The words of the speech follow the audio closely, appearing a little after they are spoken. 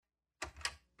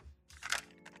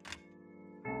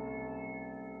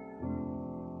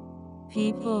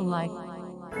People like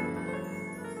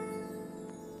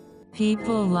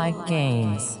People like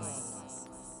games.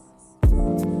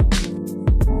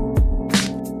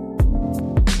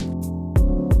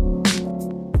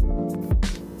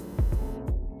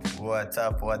 What's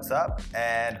up,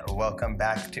 and welcome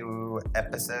back to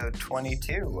episode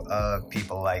 22 of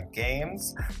People Like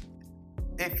Games.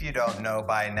 If you don't know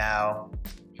by now,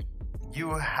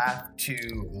 you have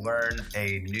to learn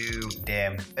a new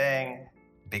damn thing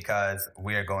because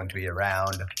we're going to be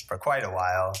around for quite a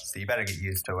while, so you better get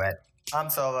used to it. I'm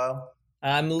Solo.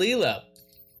 I'm Lilo.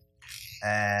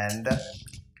 And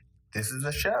this is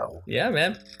the show. Yeah,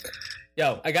 man.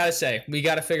 Yo, I gotta say, we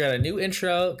gotta figure out a new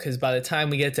intro, because by the time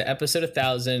we get to episode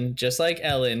 1000, just like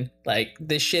Ellen, like,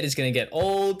 this shit is gonna get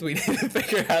old. We need to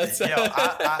figure out something. Yo,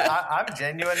 I'm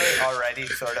genuinely already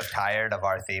sort of tired of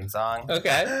our theme song.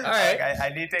 Okay, all right. Like,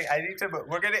 I need to,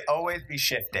 we're gonna always be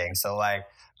shifting, so like,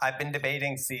 I've been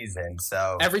debating seasons,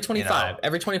 so every 25 episodes.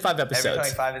 Every 25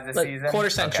 is a like season?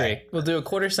 quarter century. Okay. We'll do a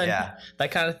quarter century,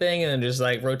 that kind of thing, and then just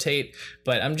like rotate.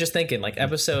 But I'm just thinking, like,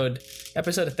 episode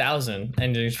 1000,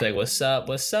 and you're just like, what's up?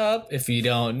 If you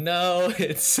don't know,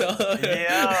 it's that's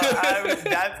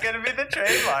gonna be the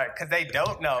trademark, because they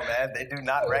don't know, man. They do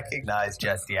not recognize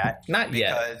just yet. Not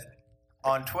yet. Because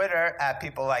on Twitter, at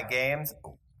People Like Games,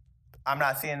 I'm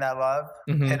not seeing that love.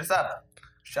 Mm-hmm. Hit us up.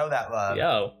 Show that love.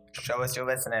 Yo. Show us you're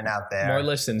listening out there. More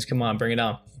listens. Come on, bring it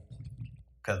on.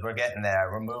 Because we're getting there.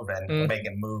 We're moving. We're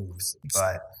making moves.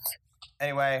 But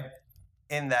anyway,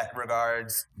 in that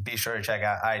regards, be sure to check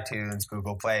out iTunes,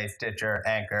 Google Play, Stitcher,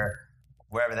 Anchor,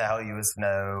 wherever the hell you listen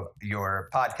to your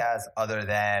podcast other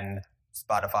than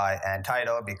Spotify and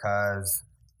Tidal, because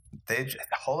they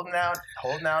holding down.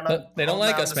 They don't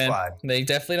like us, man. Squad. They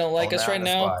definitely don't like us right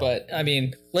now. But I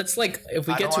mean, let's, like, if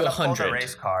we get to 100. Pull the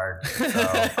race card, so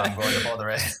I'm going to pull the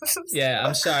race. Yeah,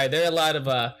 I'm sorry. There are a lot of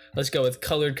let's go with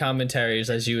colored commentaries,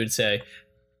 as you would say,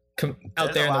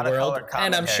 out there in the world,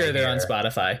 and I'm sure they're on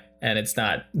Spotify. And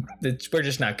we're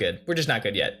just not good. We're just not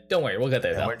good yet. Don't worry, we'll get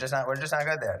there though. We're just not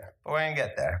good there. But we're gonna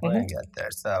get there. We're gonna get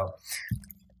there. So.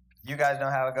 You guys know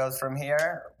how it goes from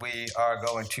here. We are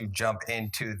going to jump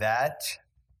into that.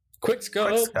 Quick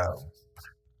scope.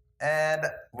 And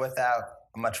without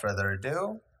much further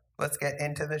ado, let's get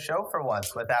into the show for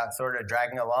once without sort of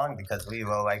dragging along, because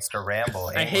Lilo likes to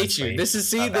ramble. I hate you. This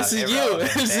is you. This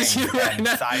is you right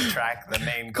now. Sidetrack the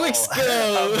main goal. Quick scope.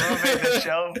 Of moving the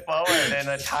show forward in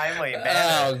a timely manner.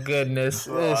 Oh goodness,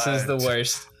 this is the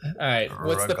worst. All right,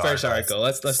 what's the first article?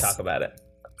 Let's talk about it.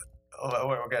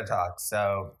 We're going to talk.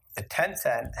 So,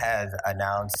 Tencent has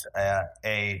announced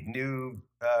a new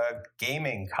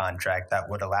gaming contract that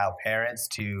would allow parents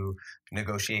to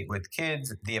negotiate with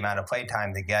kids the amount of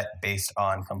playtime they get based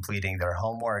on completing their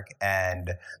homework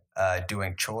and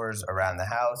doing chores around the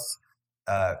house.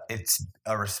 It's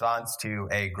a response to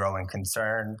a growing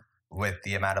concern with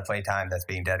the amount of playtime that's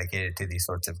being dedicated to these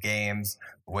sorts of games,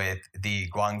 with the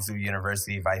Guangzhou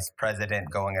University vice president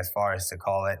going as far as to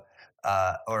call it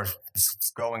or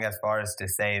going as far as to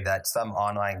say that some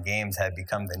online games have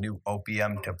become the new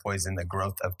opium to poison the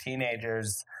growth of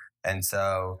teenagers. And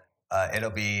so it'll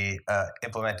be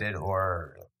implemented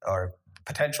or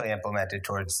potentially implemented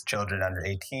towards children under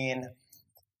 18.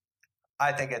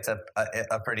 I think it's a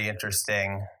pretty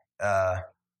interesting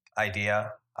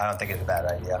idea. I don't think it's a bad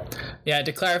idea. Yeah,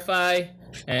 to clarify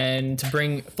and to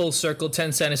bring full circle,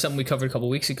 Tencent is something we covered a couple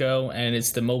weeks ago, and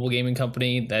it's the mobile gaming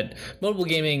company mobile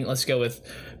gaming, let's go with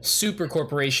super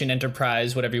corporation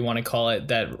enterprise, whatever you want to call it,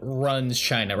 that runs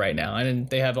China right now. And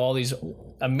they have all these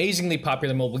amazingly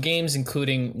popular mobile games,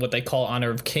 including what they call Honor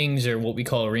of Kings, or what we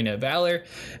call Arena of Valor.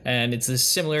 And it's a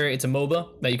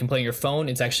MOBA that you can play on your phone.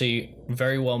 It's actually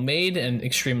very well made and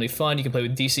extremely fun. You can play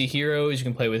with DC heroes, you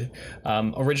can play with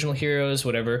original heroes,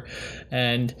 whatever.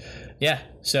 And yeah,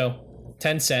 so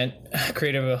Tencent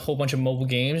created a whole bunch of mobile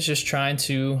games just trying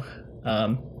to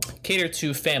cater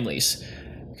to families,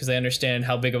 because they understand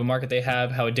how big of a market they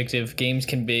have, how addictive games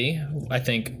can be. I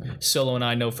think Solo and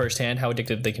I know firsthand how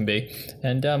addictive they can be.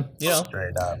 And,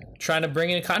 trying to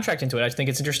bring in a contract into it. I think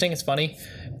it's interesting. It's funny.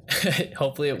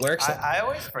 Hopefully it works. I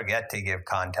always forget to give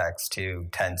context to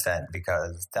Tencent,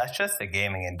 because that's just the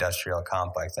gaming industrial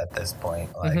complex at this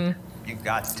point. Like, you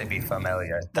got to be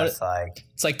familiar. That's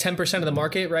it's like 10% of the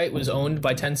market, right, was owned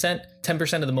by Tencent.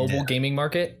 10% of the mobile gaming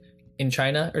market in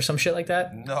China or some shit like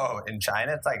that? No, in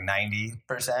China it's like 90%,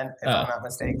 if I'm not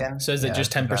mistaken. So is it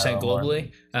just 10%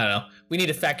 globally? I don't know. We need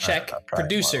a fact check.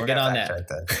 Producer, get on that.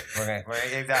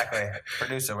 Exactly.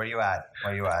 Producer, where you at?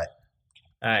 All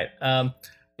right.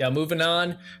 Yeah, moving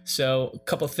on. So a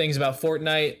couple of things about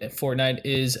Fortnite. Fortnite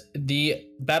is the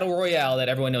battle royale that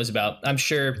everyone knows about. I'm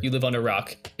sure you live under a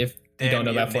rock. If you don't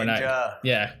know about Damn you, Fortnite. Ninja.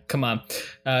 Yeah, come on.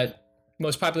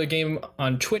 Most popular game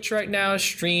on Twitch right now,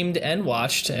 streamed and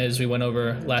watched as we went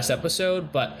over last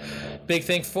episode. But big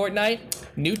thing for Fortnite,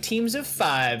 new teams of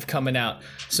 5 coming out.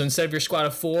 So instead of your squad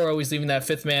of 4 always leaving that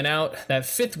 5th man out, that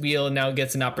 5th wheel now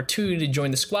gets an opportunity to join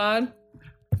the squad.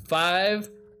 5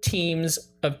 teams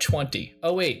of 20.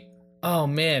 Oh wait, oh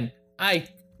man,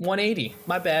 180.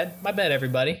 My bad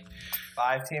everybody.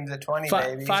 5 teams of 20,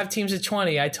 baby. 5 teams of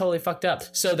 20. I totally fucked up.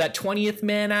 So that 20th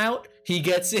man out, he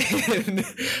gets in.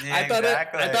 Yeah, I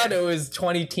thought it was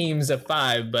 20 teams of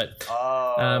 5, but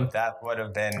that would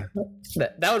have been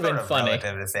that would have been funny.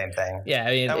 Relative the same thing. Yeah,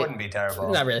 I mean, that wouldn't be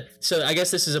terrible. Not really. So I guess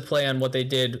this is a play on what they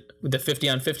did with the 50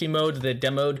 on 50 mode that they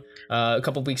demoed a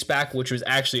couple weeks back, which was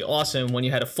actually awesome when you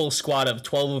had a full squad of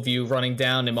 12 of you running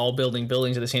down and all building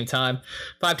buildings at the same time.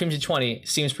 5 teams of 20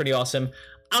 seems pretty awesome.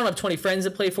 I don't have 20 friends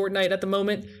that play Fortnite at the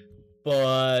moment,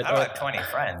 but I don't have 20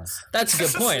 friends. That's a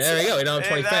good point. There we go. We don't have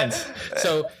 20 friends.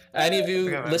 So any of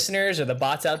you listeners or the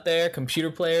bots out there, computer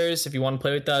players, if you want to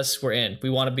play with us, we're in. We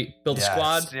want to build a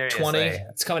squad. Seriously. 20.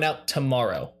 It's coming out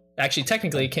tomorrow. Actually,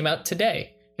 technically, it came out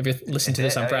today. If you're listening to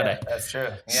this on Friday. Yeah, that's true.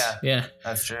 Yeah. Yeah.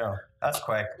 That's true. That's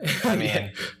quick. I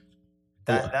mean,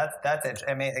 that's it.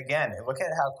 I mean, again, look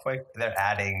at how quick they're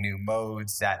adding new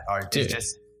modes that are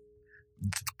just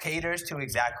caters to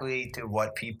exactly to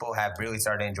what people have really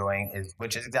started enjoying,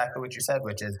 which is exactly what you said,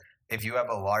 which is if you have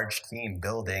a large team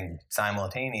building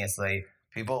simultaneously,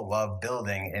 people love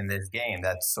building in this game.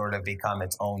 That's sort of become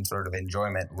its own sort of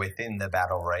enjoyment within the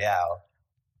battle royale.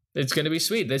 It's going to be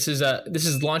sweet. This is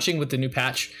launching with the new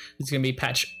patch. It's going to be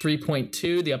patch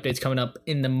 3.2. The update's coming up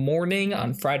in the morning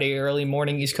on Friday, early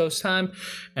morning East Coast time.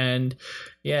 And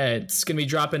yeah, it's going to be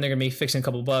dropping. They're going to be fixing a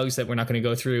couple bugs that we're not going to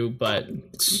go through, but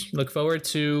look forward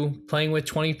to playing with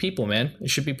 20 people, man. It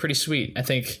should be pretty sweet. I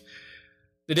think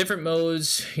the different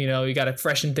modes, you got to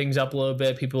freshen things up a little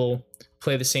bit. People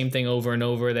play the same thing over and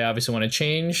over. They obviously want to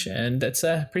change, and that's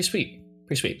pretty sweet.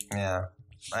 Pretty sweet. Yeah,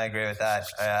 I agree with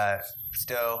that.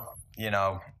 Still,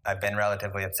 I've been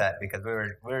relatively upset because we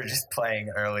were just playing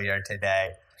earlier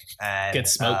today and get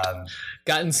smoked.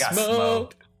 Got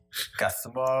smoked,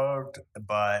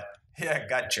 but yeah,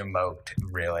 got jamoked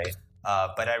really.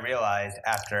 But I realized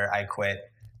after I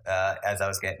quit, as I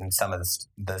was getting some of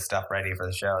the stuff ready for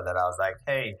the show, that I was like,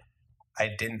 hey, I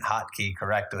didn't hotkey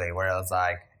correctly. Where I was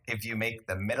like, if you make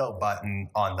the middle button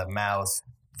on the mouse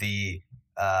the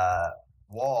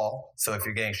wall, so if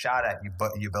you're getting shot at,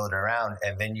 you build it around,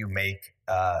 and then you make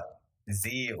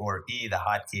Z or E the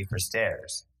hotkey for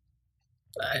stairs.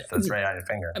 So it's right on your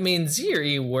finger. I mean, Z or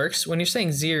E works. When you're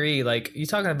saying Z or E, like, you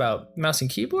talking about mouse and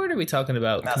keyboard, or are we talking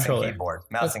about controller?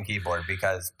 Mouse and keyboard,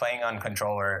 because playing on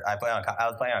controller, I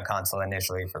was playing on console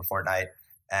initially for Fortnite,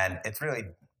 and it's really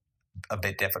a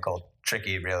bit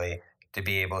tricky, really, to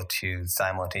be able to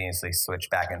simultaneously switch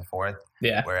back and forth.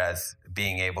 Yeah. Whereas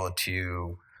being able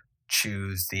to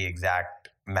choose the exact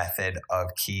method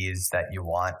of keys that you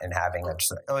want and having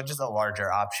just a larger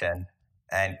option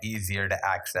and easier to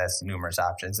access numerous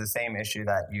options. The same issue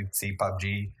that you see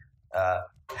PUBG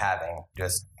having,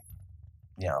 just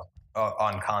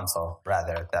on console,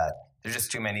 rather, that there's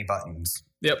just too many buttons.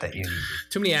 Yep. That you need.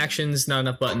 Too many actions, not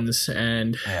enough buttons,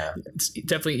 and it's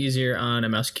definitely easier on a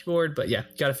mouse and keyboard. But yeah,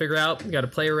 got to figure out, got to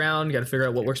play around, got to figure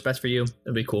out what works best for you.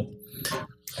 It'll be cool.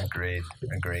 Agreed.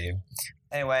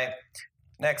 Anyway,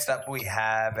 next up we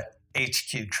have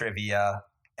HQ Trivia.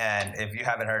 And if you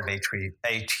haven't heard of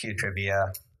HQ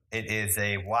Trivia, it is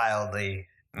a wildly,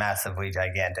 massively,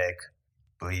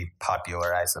 gigantically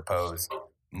popular, I suppose,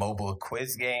 mobile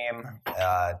quiz game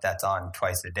that's on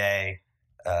twice a day.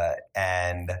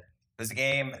 And it was a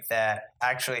game that,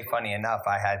 actually, funny enough,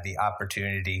 I had the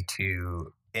opportunity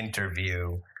to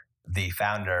interview the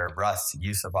founder, Russ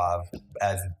Yusupov,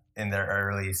 as in their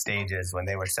early stages when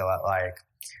they were still at like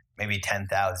maybe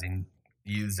 10,000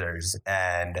 users.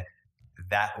 And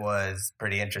that was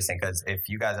pretty interesting because if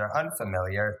you guys are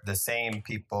unfamiliar, the same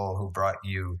people who brought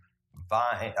you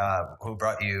Vine, who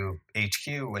brought you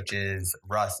HQ, which is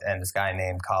Russ and this guy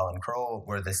named Colin Kroll,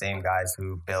 were the same guys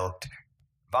who built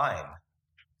Vine,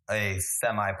 a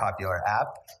semi-popular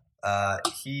app.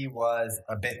 He was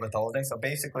a bit withholding. So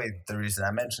basically, the reason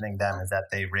I'm mentioning them is that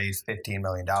they raised $15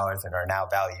 million and are now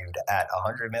valued at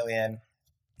 $100 million.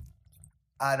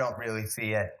 I don't really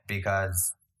see it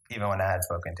because even when I had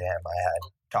spoken to him, I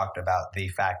had talked about the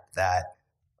fact that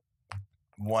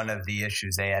one of the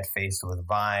issues they had faced with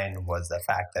Vine was the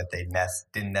fact that they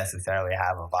didn't necessarily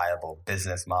have a viable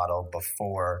business model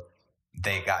before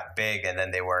they got big, and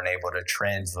then they weren't able to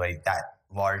translate that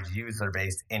large user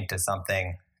base into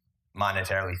something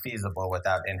monetarily feasible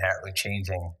without inherently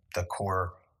changing the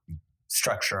core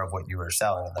structure of what you were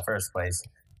selling in the first place.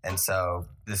 And so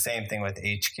the same thing with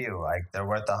HQ, like they're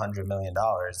worth $100 million.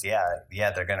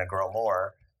 Yeah, they're going to grow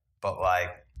more, but like,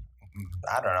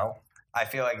 I don't know. I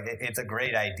feel like it's a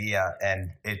great idea,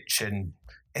 and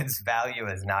its value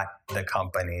is not the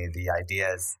company. The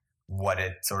idea is what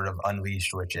it sort of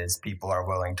unleashed, which is people are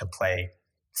willing to play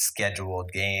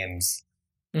scheduled games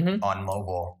on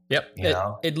mobile. Yep.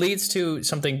 It leads to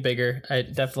something bigger.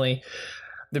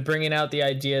 They're bringing out the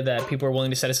idea that people are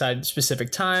willing to set aside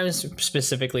specific times,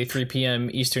 specifically 3 p.m.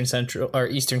 Eastern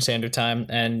Standard Time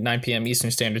and 9 p.m.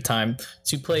 Eastern Standard Time,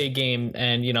 to play a game.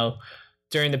 And,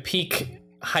 during the peak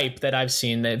hype that I've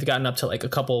seen, they've gotten up to like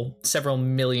several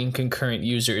million concurrent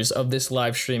users of this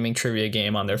live streaming trivia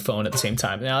game on their phone at the same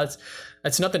time. Now,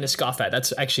 that's nothing to scoff at.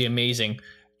 That's actually amazing.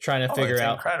 Trying to figure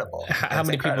out incredible. How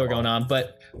many people are going on.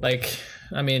 But I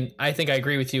think I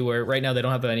agree with you where right now they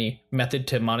don't have any method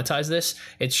to monetize this.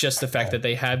 It's just the fact that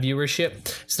they have viewership.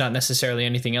 It's not necessarily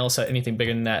anything else, anything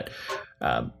bigger than that.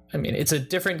 It's a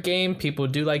different game. People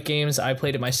do like games. I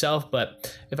played it myself,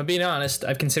 but if I'm being honest,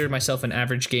 I've considered myself an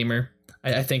average gamer.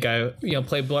 I think I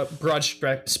play a broad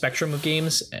spectrum of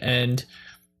games, and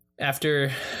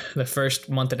after the first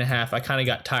month and a half, I kind of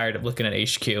got tired of looking at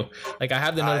HQ. Like, I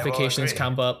have the notifications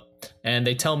come up, and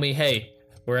they tell me, hey,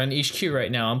 we're on HQ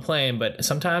right now, I'm playing, but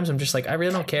sometimes I'm just like, I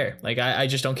really don't care. Like, I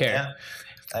just don't care. Yeah,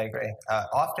 I agree.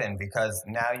 Often, because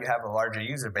now you have a larger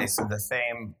user base, so the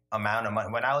same amount of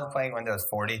money. When I was playing when there was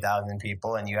 40,000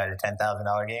 people and you had a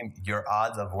 $10,000 game, your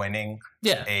odds of winning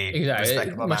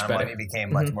respectable amount of money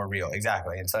became much more real.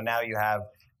 Exactly. And so now you have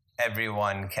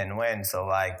everyone can win. So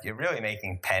like you're really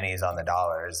making pennies on the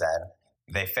dollars, and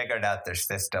they figured out their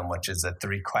system, which is a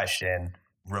 3-question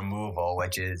removal,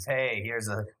 which is, hey,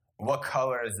 what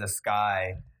color is the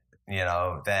sky?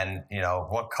 Then,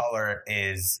 what color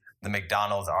is the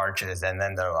McDonald's arches? And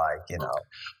then they're like,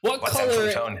 what what's color?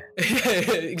 plutonium?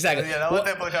 Exactly. What's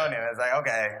the plutonium? It's like,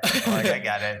 okay, I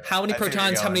get it. How many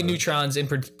protons, how many neutrons in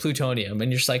plutonium?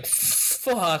 And you're just like,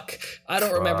 fuck, I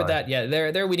don't remember that. Yeah,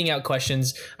 they're weeding out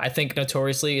questions. I think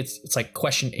notoriously it's like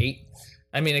question 8.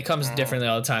 It comes differently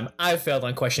all the time. I've failed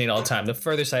on question 8 all the time. The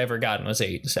furthest I ever gotten was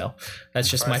 8. So that's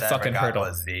just my fucking hurdle.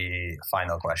 Was the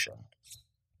final question.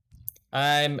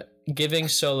 I'm giving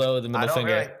Solo the middle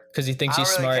finger because he thinks he's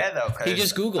smart. He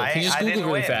just Googled. He just Googled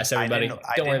really fast, everybody.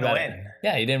 Don't worry about it.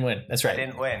 Yeah, he didn't win. That's right. I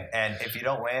didn't win. And if you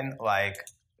don't win,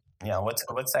 what's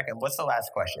the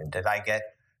last question? Did I get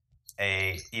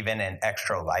even an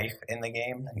extra life in the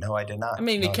game? No, I did not.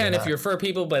 You can if you're for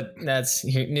people, but that's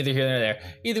neither here nor there.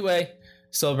 Either way,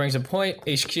 Solo brings a point.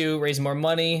 HQ, raise more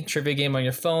money. Trivia game on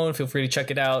your phone. Feel free to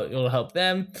check it out. It'll help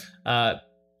them.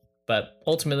 But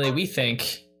ultimately, we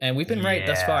think, and we've been right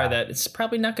thus far, that it's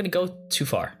probably not going to go too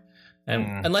far.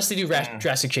 And unless they do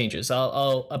drastic changes.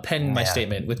 I'll append my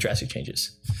statement with drastic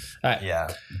changes. All right.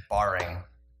 Yeah, barring.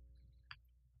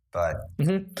 But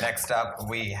next up,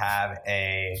 we have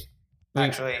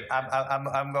actually,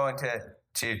 I'm going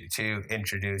to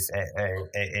introduce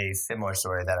a similar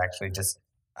story that actually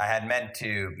I had meant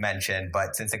to mention,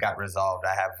 but since it got resolved,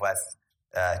 I have less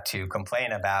to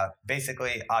complain about.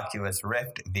 Basically, Oculus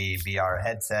Rift, the VR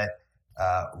headset,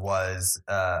 was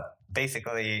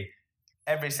basically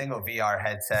every single VR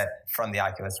headset from the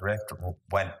Oculus Rift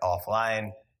went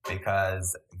offline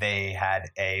because they had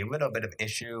a little bit of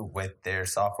issue with their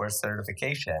software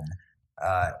certification,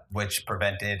 which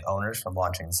prevented owners from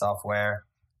launching the software.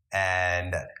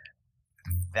 And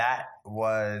that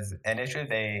was an issue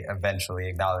they eventually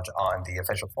acknowledged on the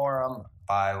official forum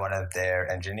by one of their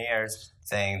engineers,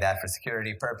 saying that for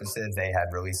security purposes, they had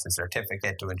released a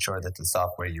certificate to ensure that the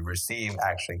software you receive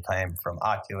actually came from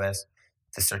Oculus.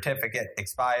 The certificate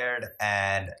expired,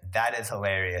 and that is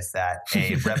hilarious that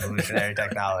a revolutionary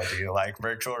technology like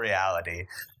virtual reality,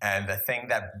 and the thing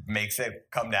that makes it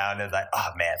come down is like, oh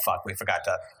man, fuck, we forgot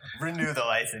to renew the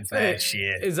license, man.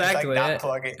 Shit. Exactly. It's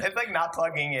like not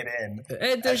plugging it in at the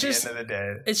end of the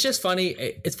day. It's just funny.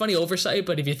 It's funny oversight,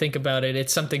 but if you think about it,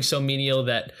 it's something so menial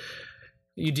that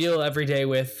you deal every day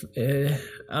with.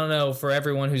 I don't know, for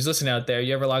everyone who's listening out there,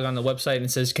 you ever log on the website and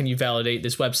it says, can you validate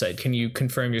this website? Can you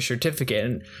confirm your certificate?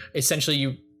 And essentially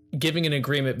you giving an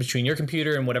agreement between your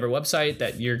computer and whatever website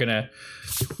that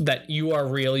that you are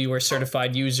real, you are a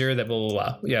certified user, that blah,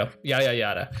 blah, blah, yada,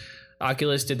 yada.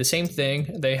 Oculus did the same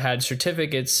thing. They had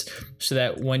certificates so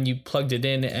that when you plugged it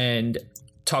in and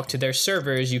talked to their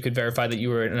servers, you could verify that you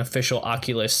were an official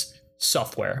Oculus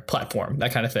software platform,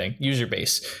 that kind of thing, user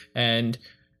base. And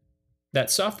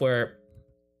that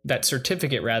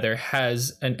certificate rather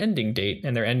has an ending date,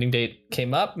 and their ending date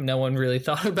came up. No one really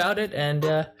thought about it. And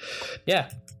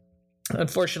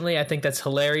Unfortunately, I think that's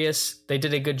hilarious. They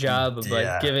did a good job of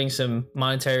like giving some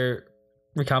monetary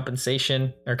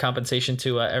compensation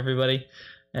to everybody.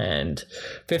 And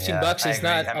 $15 is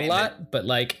not a lot, but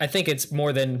like I think it's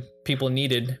more than people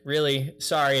needed. Really,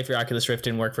 sorry if your Oculus Rift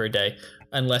didn't work for a day,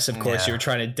 unless of course you were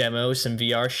trying to demo some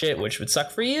VR shit, which would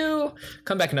suck for you.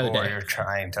 Come back another day. Or you're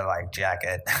trying to like jack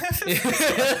it.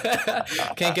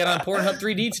 Can't get on Pornhub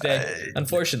 3D today,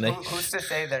 unfortunately. Who's to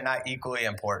say they're not equally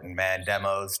important, man?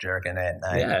 Demos, jerking it.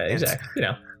 Exactly. You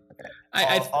know,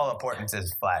 all importance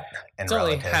is flat. It's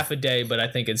only half a day, but I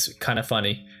think it's kind of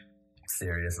funny.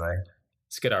 Seriously.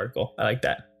 It's a good article. I like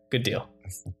that. Good deal.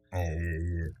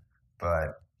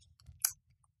 But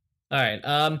all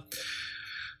right.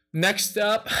 Next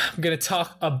up, I'm gonna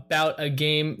talk about a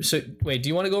game. So wait, do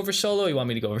you want to go over Solo? Or you want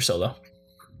me to go over Solo?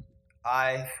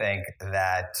 I think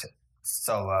that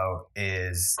Solo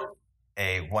is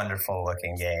a wonderful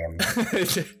looking game.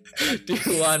 Do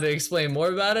you want to explain more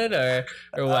about it,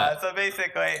 or what? So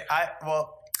basically,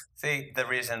 the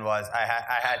reason was I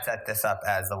had set this up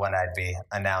as the one I'd be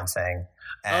announcing.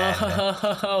 And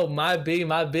my B.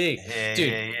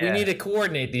 Dude, we need to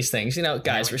coordinate these things. You know,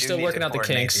 guys, we're still working out the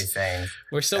kinks.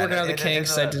 We're still working out the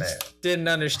kinks. I just didn't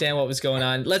understand what was going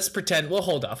on. Let's pretend. We'll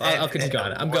hold off. I'll continue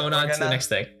going. I'm going on to the next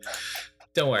thing.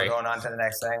 Don't worry. We're going on to the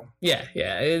next thing? Yeah.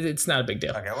 It's not a big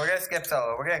deal. Okay, we're going to skip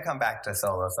Solo. We're going to come back to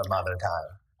Solo some other time.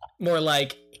 More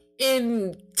like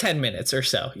in 10 minutes or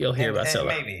so, you'll hear about Solo.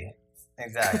 Maybe.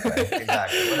 Exactly.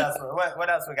 What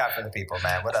else we got for the people,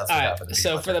 man? What else we got for the people?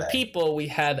 So for the people, we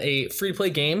have a free-to-play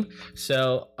game.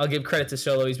 So I'll give credit to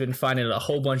Solo. He's been finding a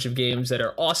whole bunch of games that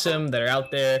are awesome, that are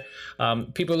out there.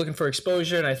 People are looking for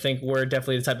exposure, and I think we're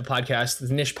definitely the type of podcast,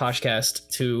 the niche podcast,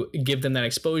 to give them that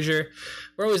exposure.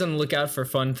 We're always on the lookout for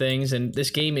fun things, and this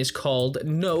game is called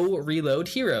No Reload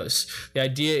Heroes. The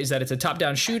idea is that it's a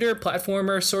top-down shooter,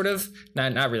 platformer, sort of.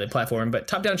 Not really platform, but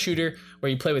top-down shooter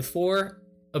where you play with 4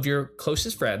 of your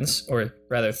closest friends, or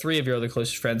rather 3 of your other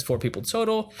closest friends, 4 people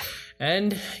total,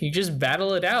 and you just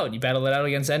battle it out. You battle it out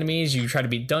against enemies, you try to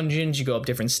beat dungeons, you go up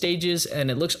different stages, and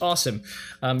it looks awesome.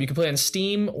 You can play on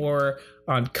Steam or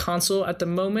on console at the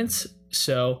moment,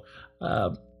 so,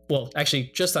 well,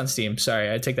 actually just on Steam,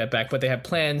 sorry, I take that back, but they have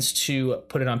plans to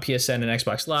put it on PSN and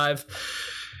Xbox Live.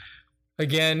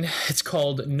 Again, it's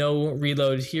called No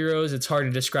Reload Heroes. It's hard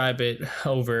to describe it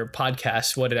over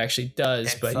podcast, what it actually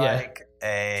does, but like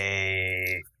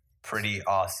a pretty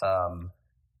awesome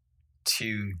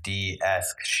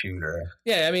 2D-esque shooter.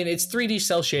 Yeah, I mean, it's 3D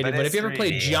cell shaded, but if you ever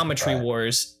played Geometry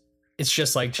Wars, it's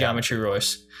just like Geometry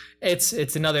Wars.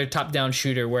 It's another top-down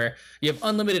shooter where you have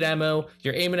unlimited ammo,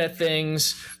 you're aiming at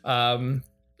things,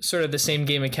 sort of the same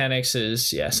game mechanics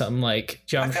as something like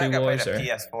Geometry Wars. I played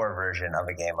a PS4 version of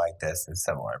a game like this is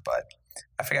similar, but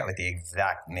I forget what the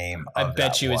exact name of I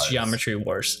bet you it's Geometry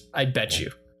Wars. I bet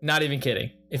you. Not even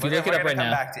kidding. If you look it up right now. We're going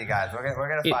to come back to you guys. We're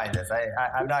going to find this.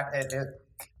 I'm not. I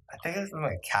think it's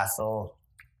like Castle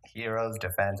Heroes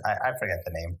Defense. I forget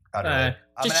the name.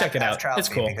 Just check it out. Tralfie, it's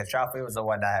cool. Because Tralfie was the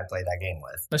one that I played that game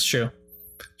with. That's true.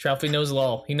 Tralfie knows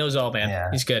all. He knows all, man. Yeah.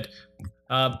 He's good.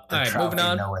 All right, moving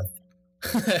on.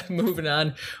 Moving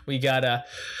on. We got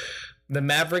the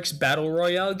Mavericks Battle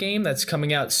Royale game that's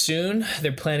coming out soon.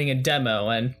 They're planning a demo,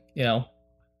 and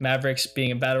Mavericks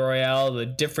being a battle royale, the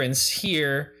difference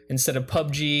here, instead of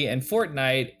PUBG and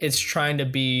Fortnite, it's trying to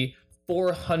be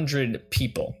 400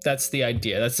 people. That's the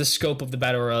idea. That's the scope of the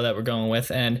battle royale that we're going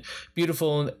with. And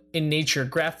beautiful in nature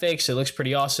graphics. It looks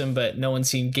pretty awesome, but no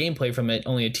one's seen gameplay from it,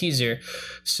 only a teaser.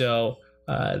 So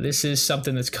this is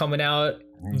something that's coming out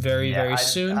very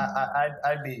soon.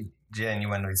 I'd be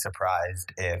genuinely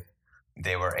surprised if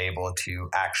they were able to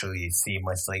actually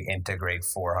seamlessly integrate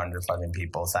 400 fucking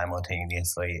people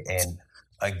simultaneously in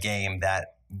a game that,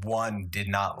 one, did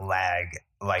not lag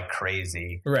like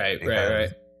crazy. Right.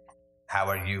 How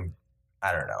are you?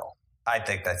 I don't know. I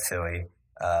think that's silly.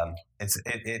 It's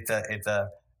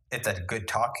a good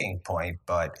talking point,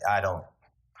 but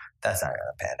that's not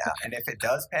gonna pan out. And if it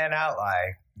does pan out,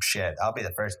 like, shit, I'll be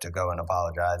the first to go and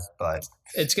apologize, but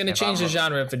it's going to change the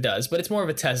genre if it does, but it's more of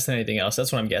a test than anything else.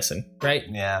 That's what I'm guessing, right?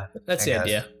 Yeah. That's the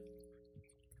idea.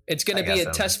 It's going to be a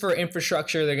test for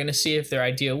infrastructure. They're going to see if their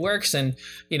idea works, and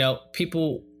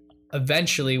people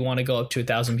eventually want to go up to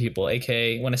 1,000 people,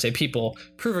 aka, when I say people,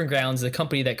 Proven Grounds, the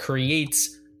company that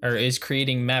creates or is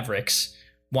creating Mavericks,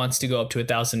 wants to go up to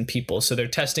 1,000 people. So they're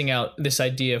testing out this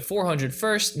idea of 400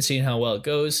 first and seeing how well it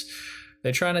goes.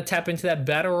 They're trying to tap into that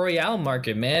battle royale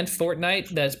market, man. Fortnite,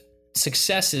 that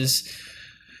success is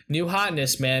new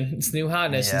hotness, man. It's new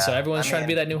hotness, and so everyone's trying to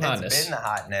be that new hotness. It's been the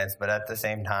hotness, but at the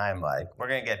same time, like, we're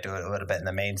gonna get to it a little bit in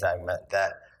the main segment.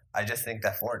 That I just think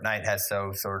that Fortnite has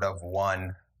so sort of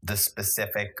won the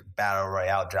specific battle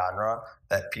royale genre,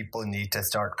 that people need to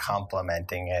start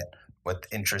complementing it with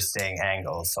interesting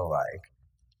angles. So like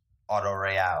auto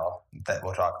royale that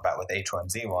we'll talk about with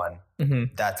H1Z1,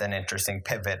 that's an interesting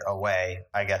pivot away,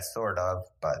 I guess, sort of,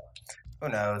 but who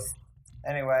knows.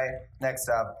 Anyway, next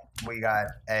up, we got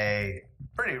a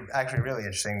actually really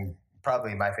interesting,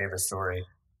 probably my favorite story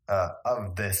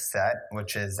of this set,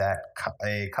 which is that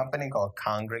a company called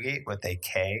Kongregate with a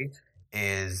K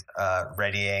is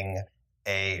readying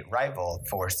a rival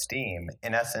for Steam.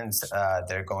 In essence,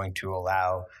 they're going to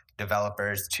allow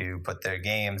developers to put their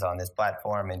games on this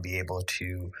platform and be able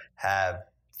to have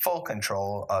full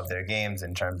control of their games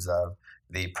in terms of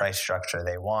the price structure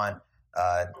they want.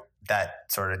 That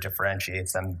sort of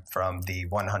differentiates them from the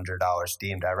 $100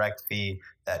 Steam Direct fee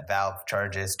that Valve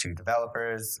charges to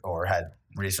developers, or had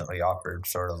recently offered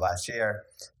sort of last year.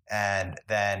 And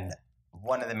then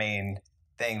one of the main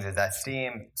things is that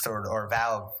Steam or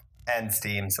Valve and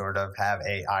Steam sort of have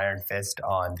a iron fist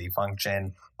on the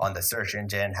function, on the search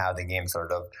engine, how the game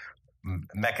sort of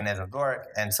mechanisms work.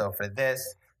 And so for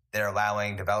this, they're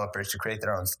allowing developers to create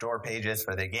their own store pages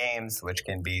for their games, which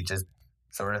can be just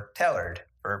sort of tailored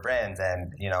for brands.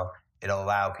 And, it'll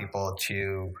allow people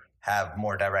to have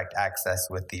more direct access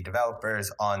with the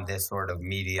developers on this sort of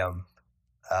medium.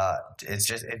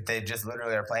 They just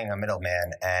literally are playing a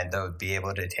middleman, and they'll be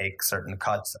able to take certain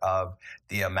cuts of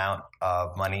the amount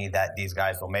of money that these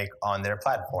guys will make on their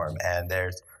platform. And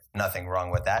there's nothing wrong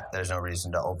with that. There's no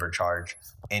reason to overcharge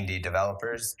indie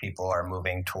developers. People are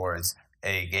moving towards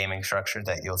a gaming structure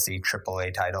that you'll see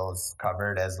AAA titles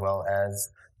covered, as well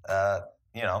as,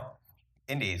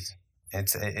 indies.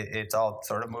 It's all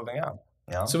sort of moving up.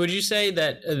 So would you say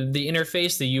that the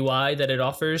interface, the UI that it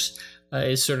offers,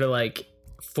 is sort of like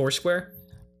Foursquare,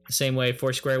 the same way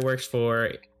Foursquare works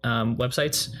for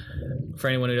websites? For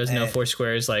anyone who doesn't know,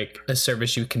 Foursquare is like a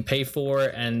service you can pay for,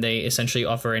 and they essentially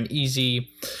offer an easy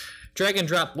drag and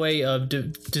drop way of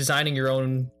designing your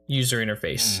own user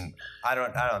interface. I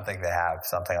don't think they have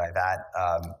something like that.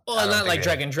 Well, not like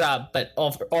drag and drop, but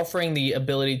offering the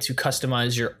ability to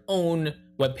customize your own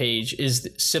webpage is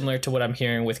similar to what I'm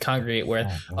hearing with Kongregate,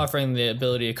 where offering the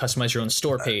ability to customize your own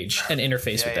store page and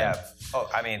interface with them. Oh,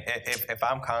 I mean, if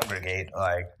I'm Kongregate,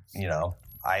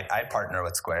 I'd partner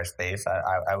with Squarespace.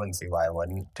 I wouldn't see why I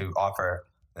wouldn't, to offer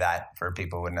that for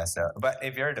people who wouldn't necessarily. But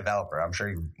if you're a developer, I'm sure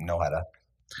you know how to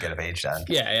get a page done.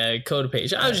 Yeah, code a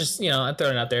page. I was just, I'm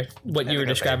throwing it out there. What you were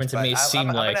describing to me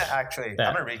seemed like I'm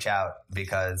going to reach out,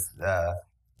 because I'm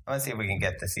going to see if we can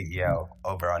get the CEO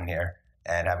over on here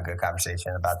and have a good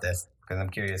conversation about this, because I'm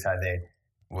curious how they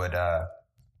would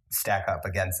stack up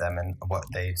against them and what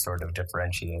they sort of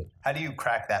differentiate. How do you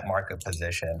crack that market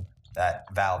position that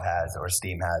Valve has or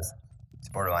Steam has? It's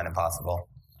borderline impossible.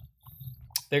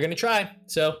 They're going to try.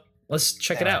 So let's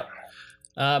check it out.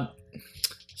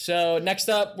 So next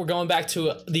up, we're going back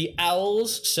to the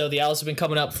Owls. So the Owls have been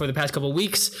coming up for the past couple of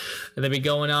weeks. They've been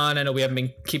going on. I know we haven't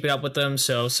been keeping up with them,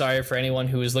 so sorry for anyone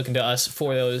who is looking to us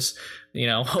for those,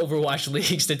 Overwatch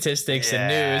League statistics and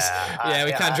news.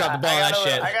 We kind of dropped the ball on that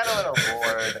shit. I got a little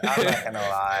bored. I'm not going to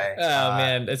lie. Oh,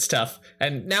 man, it's tough.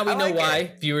 And now we know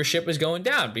why viewership was going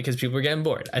down, because people were getting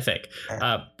bored, I think.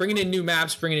 Bringing in new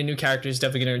maps, bringing in new characters,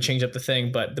 definitely going to change up the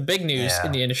thing. But the big news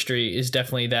in the industry is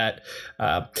definitely that...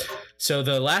 So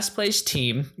the last place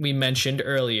team we mentioned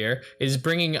earlier is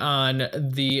bringing on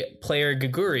the player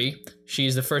Geguri.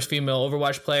 She's the first female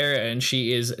Overwatch player, and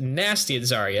she is nasty at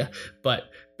Zarya. But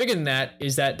bigger than that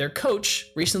is that their coach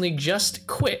recently just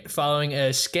quit following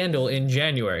a scandal in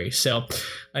January. So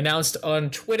announced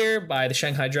on Twitter by the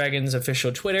Shanghai Dragons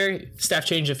official Twitter, staff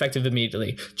change effective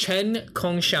immediately. Chen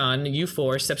Kongshan,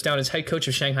 U4, steps down as head coach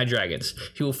of Shanghai Dragons.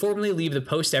 He will formally leave the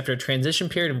post after a transition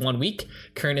period of 1 week.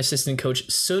 Current assistant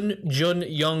coach Sun Jun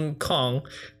Young Kong,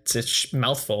 it's a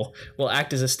mouthful, will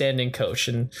act as a stand-in coach.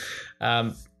 And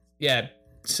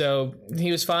so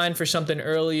he was fined for something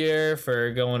earlier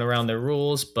for going around the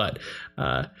rules, but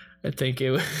I think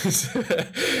it was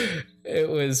it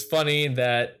was funny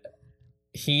that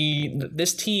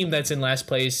this team that's in last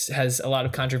place has a lot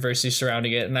of controversy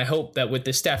surrounding it, and I hope that with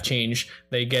this staff change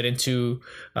they get into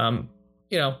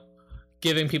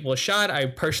giving people a shot. I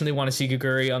personally want to see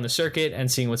Geguri on the circuit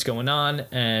and seeing what's going on,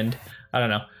 and I don't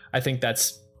know, I think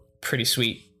that's pretty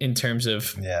sweet in terms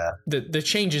of the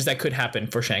changes that could happen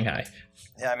for Shanghai.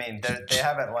 Yeah, I mean, they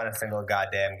haven't won a single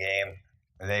goddamn game.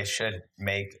 They should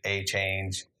make a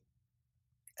change,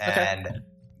 and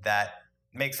that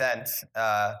makes sense.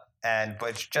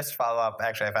 But just follow up,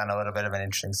 actually, I found a little bit of an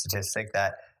interesting statistic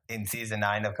that in Season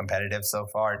 9 of competitive so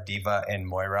far, D.Va and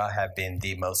Moira have been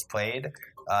the most played.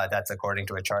 That's according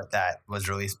to a chart that was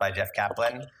released by Jeff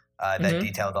Kaplan. that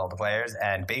detailed all the players,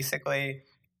 and basically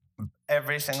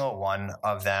every single one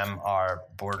of them are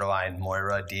borderline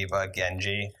Moira, D.Va,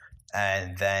 Genji.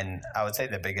 And then I would say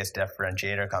the biggest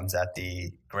differentiator comes at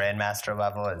the Grandmaster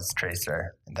level is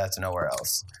Tracer. That's nowhere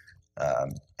else.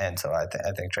 And so I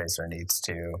think Tracer needs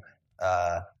to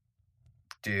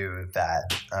do that.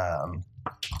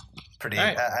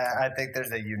 Right. I think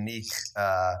there's a unique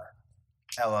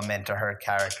element to her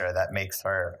character that makes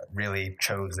her really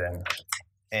chosen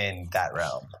in that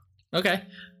realm. Okay.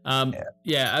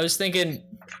 Yeah, I was thinking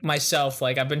myself,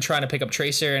 like I've been trying to pick up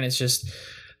Tracer, and it's just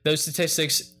those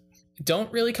statistics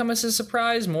don't really come as a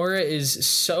surprise. Moira is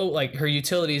so, like, her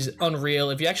utility is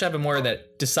unreal. If you actually have a Moira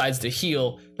that decides to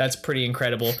heal, that's pretty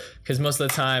incredible, because most of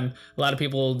the time a lot of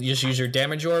people just use her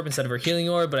damage orb instead of her healing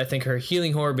orb, but I think her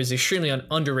healing orb is extremely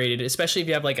underrated, especially if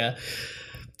you have like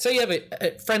say you have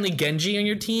a friendly Genji on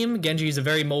your team. Genji is a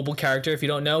very mobile character. If you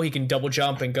don't know, he can double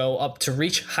jump and go up to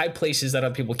reach high places that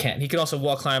other people can't. He can also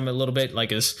wall climb a little bit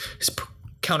like his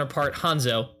counterpart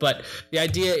Hanzo, but the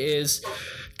idea is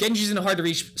Genji's in a hard to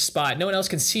reach spot. No one else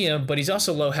can see him, but he's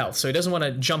also low health, so he doesn't want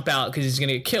to jump out because he's going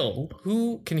to get killed.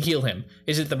 Who can heal him?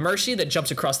 Is it the Mercy that jumps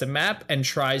across the map and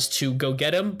tries to go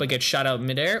get him but gets shot out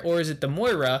midair? Or is it the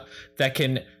Moira that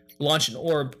can launch an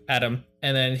orb at him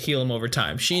and then heal him over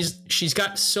time? She's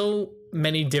got so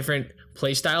many different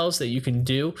play styles that you can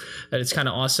do that it's kind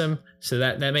of awesome. So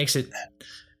that makes it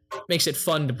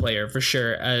fun to play her for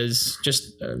sure, as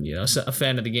just a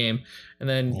fan of the game. And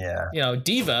then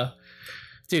D.Va,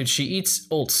 dude, she eats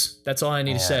ults. That's all I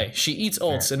need to say. She eats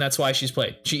ults, and that's why she's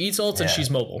played. She eats ults and she's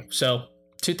mobile. So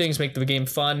two things make the game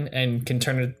fun and can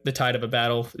turn the tide of a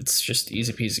battle. It's just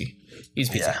easy peasy.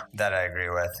 Easy peasy. Yeah, that I agree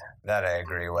with.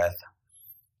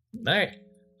 All right.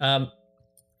 All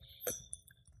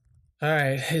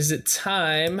right. Is it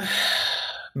time?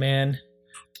 Man,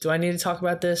 do I need to talk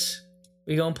about this?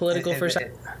 We going political for a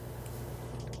second?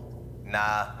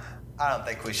 Nah, I don't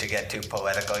think we should get too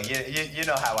political. You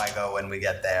know how I go when we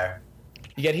get there.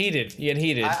 You get heated.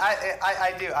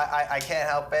 I do. I can't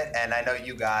help it, and I know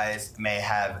you guys may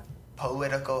have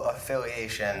political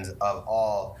affiliations of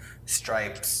all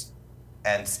stripes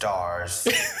and stars.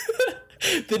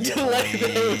 The delay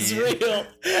there was real. Oh,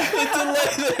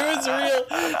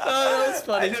 that was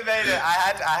funny. I debated.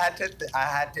 I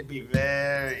had to be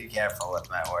very careful with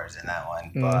my words in that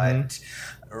one. But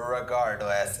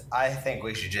regardless, I think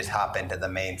we should just hop into the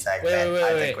main segment.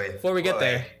 Wait. Before we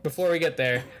get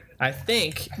there, I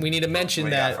think we need to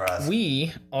mention that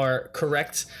we are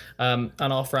correct on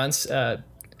all fronts.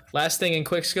 Last thing in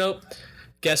Quickscope,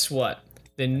 guess what?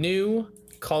 The new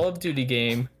Call of Duty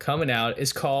game coming out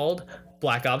is called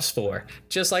Black Ops 4.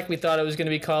 Just like we thought it was going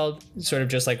to be called, sort of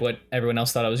just like what everyone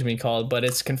else thought it was going to be called, but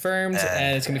it's confirmed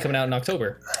and it's going to be coming out in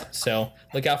October. So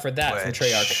look out for that from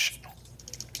Treyarch.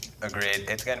 Agreed.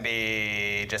 It's going to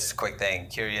be just a quick thing.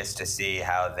 Curious to see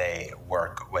how they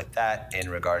work with that in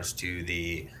regards to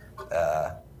the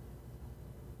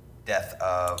death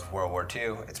of World War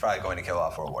II. It's probably going to kill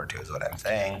off World War II is what I'm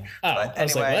saying. Oh, but I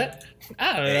was like, what?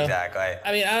 I don't know. Exactly.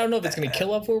 I mean, I don't know if it's going to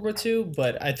kill off World War II,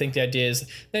 but I think the idea is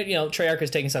that, Treyarch is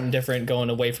taking something different,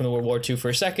 going away from the World War II for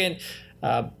a second.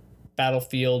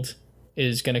 Battlefield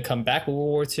is going to come back with World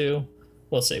War II.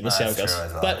 We'll see. We'll see how it goes.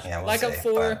 Well. But yeah,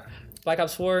 Black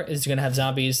Ops 4 is going to have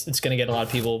zombies. It's going to get a lot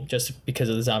of people just because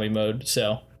of the zombie mode.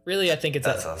 So really, I think it's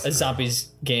a zombies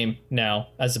game now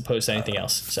as opposed to anything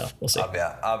else. So we'll see. I'll be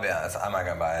honest. I'm not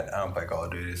going to buy it. I don't play Call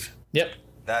of Duties. Yep.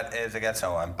 That is against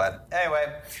no one. But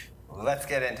anyway, let's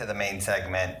get into the main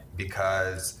segment,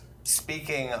 because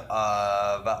speaking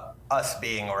of us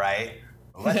being right,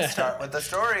 let's start with the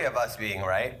story of us being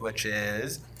right, which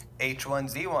is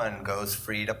H1Z1 goes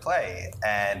free to play.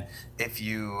 And if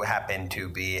you happen to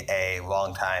be a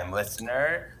longtime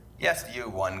listener, yes, you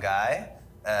one guy.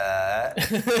 Give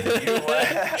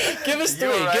us three,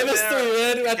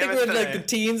 man. I think we're in like the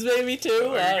teens, maybe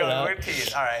too. I don't know. We're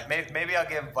teens. All right, maybe I'll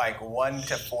give like 1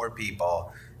 to 4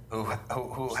 people who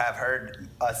have heard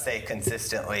us say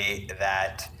consistently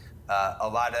that a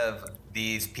lot of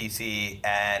these PC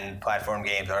and platform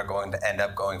games are going to end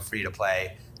up going free to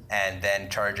play and then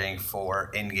charging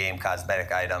for in-game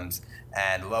cosmetic items.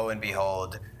 And lo and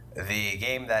behold, the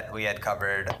game that we had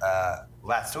covered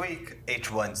last week,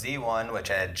 H1Z1, which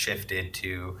had shifted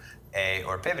to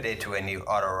pivoted to a new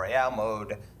Auto Royale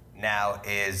mode, now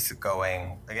is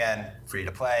going, again, free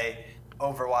to play.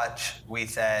 Overwatch, we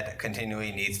said,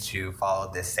 continually needs to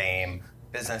follow the same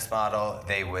business model.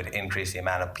 They would increase the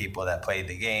amount of people that played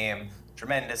the game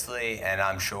tremendously, and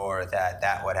I'm sure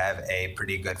that would have a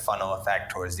pretty good funnel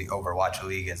effect towards the Overwatch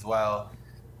League as well.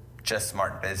 Just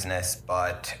smart business,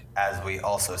 but as we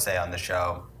also say on the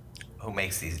show, who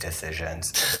makes these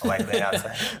decisions. Likely not,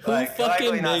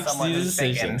 fucking makes someone these who's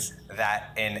thinking decisions?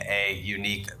 that in a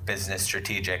unique business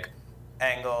strategic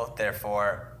angle.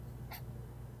 Therefore,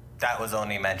 that was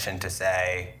only mentioned to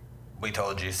say, we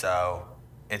told you so.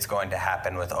 It's going to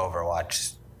happen with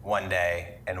Overwatch one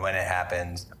day, and when it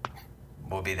happens,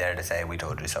 we'll be there to say we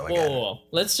told you so again. Whoa.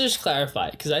 Let's just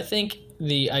clarify, because I think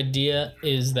the idea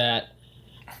is that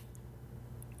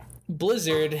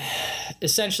Blizzard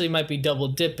essentially might be double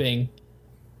dipping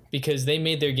because they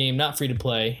made their game not free to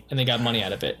play and they got money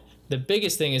out of it. The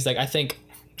biggest thing is, like, I think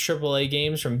AAA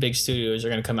games from big studios are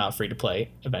going to come out free to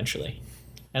play eventually.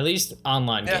 At least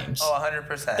online games. Oh,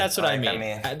 100%. That's what I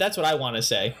mean. That's what I want to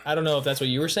say. I don't know if that's what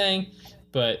you were saying,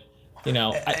 but, you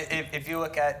know. If you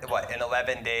look at, in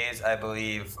 11 days, I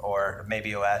believe, or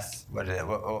maybe less,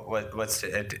 what's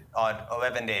it, on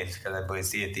 11 days, because I believe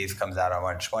Sea of Thieves comes out on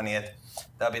March 20th,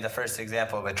 that'll be the first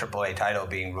example of a AAA title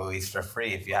being released for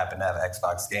free if you happen to have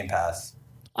Xbox Game Pass.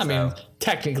 I mean,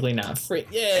 technically not free.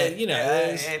 Yeah,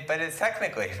 but it's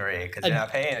technically free because you're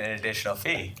not paying an additional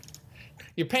fee.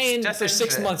 You're paying for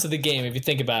 6 months of the game, if you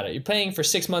think about it. You're paying for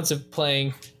 6 months of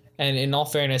playing, and in all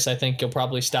fairness, I think you'll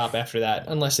probably stop after that,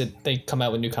 unless they come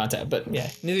out with new content. But yeah,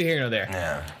 neither here nor there.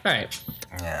 Yeah. All right.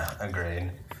 Yeah,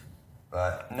 agreed.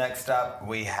 But next up,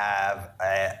 we have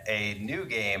a new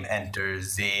game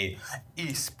enters the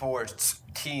esports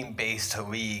team-based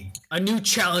league. A new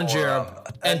challenger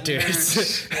enters.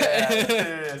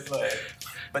 Seriously.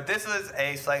 But this was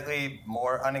a slightly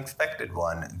more unexpected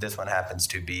one. This one happens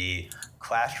to be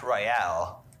Clash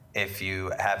Royale, if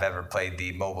you have ever played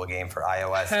the mobile game for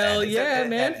iOS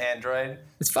man. and Android.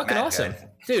 It's fucking awesome.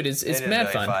 Dude, it's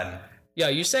mad really fun. Yeah,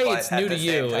 you say but it's new to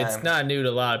you. It's not new to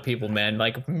a lot of people, man.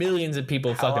 Like, millions of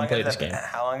people fucking play this game.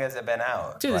 How long has it been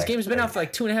out? Dude, this game's been out for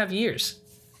like 2.5 years.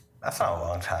 That's not a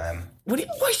long time. What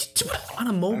on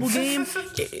a mobile game?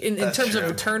 In terms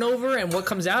of turnover and what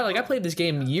comes out? Like, I played this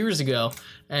game years ago,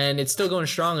 and it's still going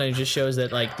strong, and it just shows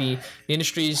that, like, the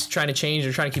industry's trying to change.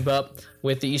 They're trying to keep up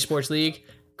with the esports league.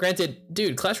 Granted,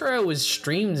 dude, Clash Royale was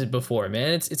streamed before,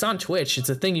 man. It's on Twitch. It's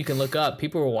a thing you can look up.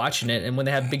 People were watching it, and when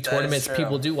they have big tournaments,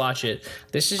 people do watch it.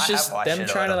 This is just them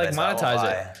trying to, like, monetize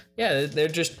it. Yeah, they're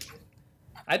just...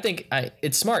 I think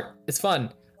it's smart. It's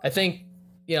fun. I think,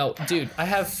 dude, I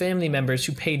have family members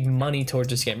who paid money towards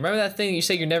this game. Remember that thing you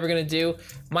say you're never going to do?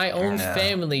 My own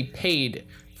family paid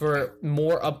for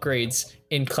more upgrades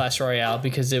in Clash Royale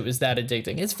because it was that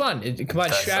addicting. It's fun. It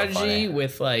combines strategy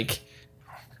with, like...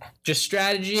 Just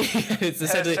strategy. It's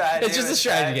essentially it's just a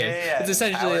strategy game. It's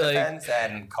essentially like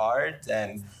and cards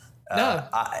and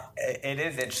it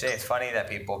is interesting. It's funny that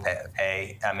people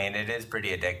pay. I mean, it is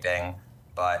pretty addicting,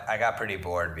 but I got pretty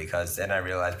bored because then I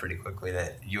realized pretty quickly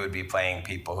that you would be playing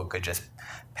people who could just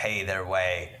pay their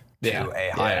way to a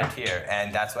higher tier,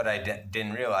 and that's what I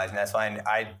didn't realize, and that's why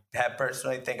I have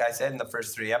personally think I said in the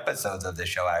first 3 episodes of the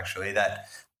show actually that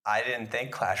I didn't think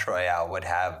Clash Royale would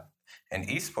have an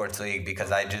esports league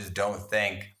because I just don't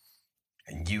think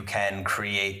you can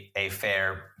create a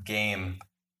fair game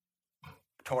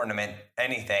tournament,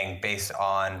 anything based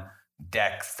on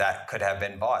decks that could have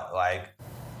been bought. Like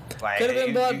could have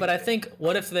been bought, but I think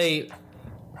what if they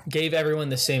gave everyone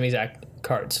the same exact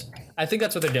cards? I think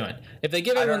that's what they're doing. If they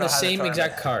give everyone the same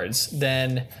exact cards,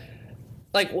 then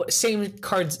same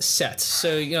cards sets.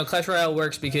 So, Clash Royale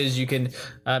works because you can,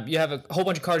 you have a whole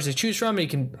bunch of cards to choose from, and you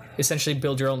can essentially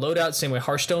build your own loadout, same way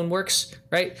Hearthstone works,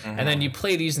 right? Mm-hmm. And then you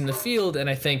play these in the field, and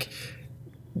I think,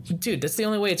 dude, that's the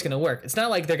only way it's going to work. It's not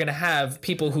like they're going to have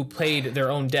people who played their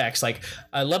own decks. Like,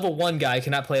 a level 1 guy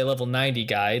cannot play a level 90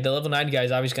 guy. The level 90 guy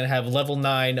is obviously going to have level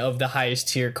 9 of the highest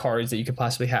tier cards that you could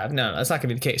possibly have. No, that's not going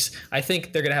to be the case. I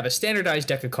think they're going to have a standardized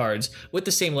deck of cards with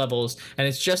the same levels, and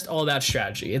it's just all about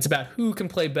strategy. It's about who can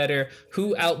play better,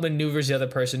 who outmaneuvers the other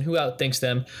person, who outthinks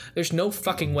them. There's no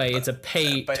fucking way it's a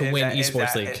pay-to-win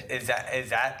esports league. Is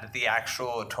that the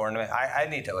actual tournament? I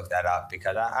need to look that up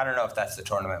because I don't know if that's the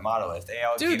tournament model. If they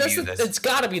all Dude, it's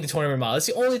got to be the tournament model. It's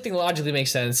the only thing that logically makes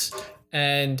sense.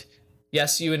 And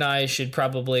yes, you and I should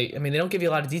probably... I mean, they don't give you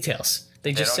a lot of details.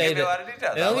 They just say that...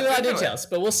 They don't give you a lot of details,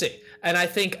 but we'll see. And I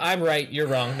think I'm right, you're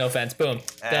wrong. No offense. Boom.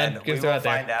 And we will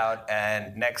find out.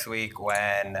 And next week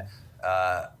when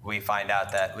we find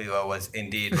out that Lilo was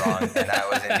indeed wrong and I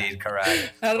was indeed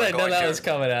correct. How did I know that was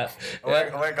coming out?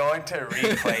 We're going to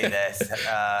replay this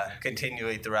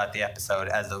continually throughout the episode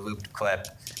as a looped clip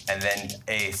and then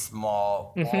a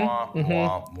small womp,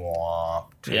 womp, womp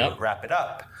to wrap it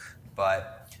up.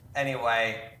 But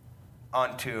anyway,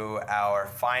 on to our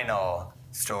final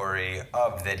story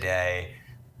of the day.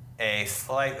 A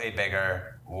slightly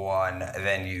bigger one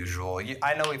than usual.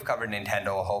 I know we've covered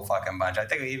Nintendo a whole fucking bunch. I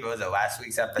think it was last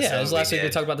week's episode. Yeah, it was last week we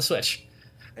talked about the Switch.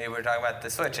 We were talking about the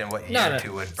Switch and what No, year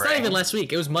 2 would it's bring. not even last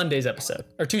week. It was Monday's episode.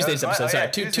 Or Tuesday's episode, sorry.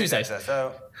 Tuesday's.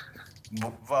 Episode.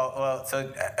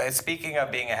 So, speaking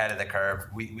of being ahead of the curve,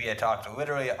 we had talked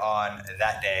literally on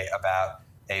that day about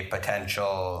a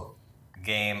potential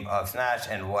game of Smash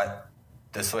and what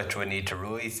the Switch would need to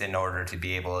release in order to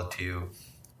be able to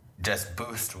just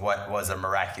boost what was a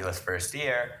miraculous first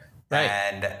year. Right.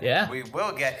 And we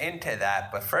will get into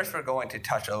that, but first we're going to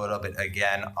touch a little bit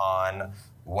again on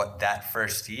what that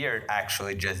first year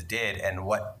actually just did and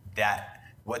what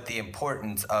the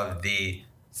importance of the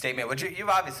statement, which you've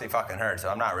obviously fucking heard, so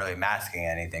I'm not really masking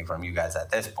anything from you guys at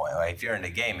this point, like if you're into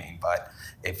gaming, but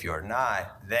if you're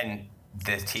not, then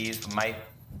the tease might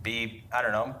be, I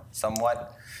don't know,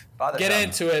 somewhat bothersome. Get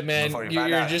into it, man.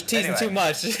 You're just teasing too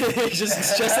much. just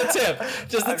a tip.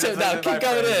 Just a tip. Now, keep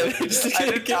going in. I'm just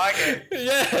talking.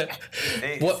 Yeah.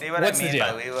 See what I mean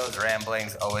by Lilo's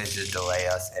ramblings always just delay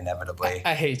us inevitably.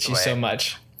 I hate you so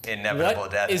much. Inevitable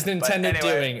death. What is Nintendo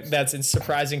doing that's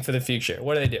surprising for the future?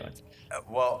 What are they doing?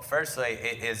 Well, firstly,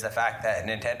 it is the fact that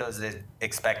Nintendo is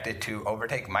expected to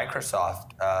overtake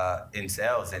Microsoft in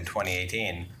sales in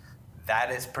 2018.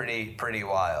 That is pretty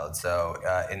wild. So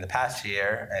in the past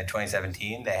year, in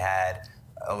 2017, they had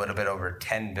a little bit over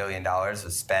 $10 billion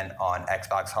was spent on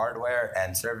Xbox hardware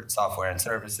and software and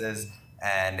services.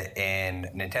 And in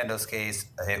Nintendo's case,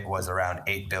 it was around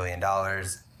 $8 billion.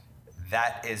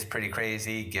 That is pretty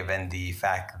crazy given the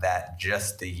fact that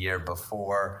just the year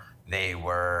before they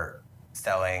were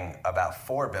selling about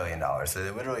 $4 billion. So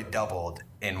they literally doubled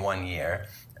in 1 year,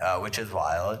 which is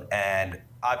wild. And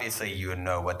obviously you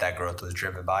know what that growth was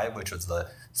driven by, which was the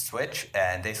Switch,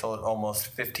 and they sold almost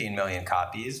 15 million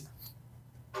copies.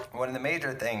 One of the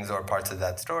major things or parts of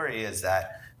that story is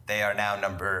that they are now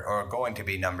going to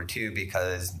be number 2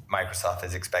 because Microsoft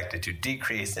is expected to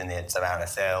decrease in its amount of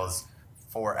sales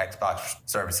for Xbox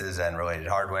services and related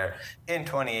hardware in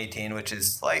 2018, which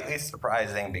is slightly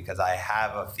surprising because I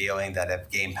have a feeling that if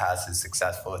Game Pass is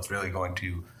successful, it's really going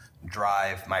to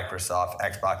drive Microsoft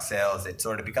Xbox sales. It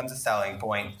sort of becomes a selling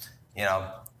point. You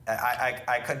know,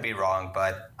 I could be wrong,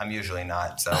 but I'm usually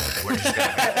not. So we're just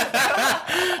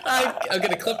gonna. I'm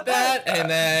gonna clip that and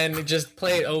then just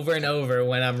play it over and over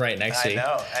when I'm right next week. I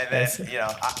know, and then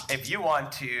if you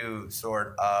want to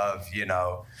sort of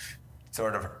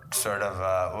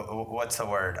what's the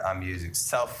word I'm using?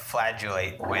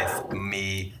 Self-flagellate with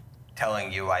me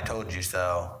telling you I told you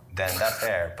so. Then that's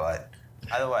fair, but.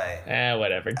 Either way.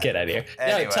 Whatever. Get out of here.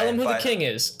 Anyway, tell them who the king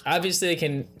is. Obviously, they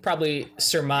can probably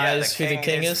surmise who the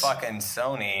king is. Fucking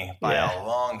Sony by a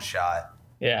long shot.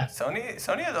 Yeah. Sony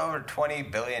has over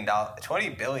 $20 billion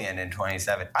in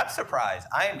 2017. I'm surprised.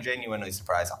 I am genuinely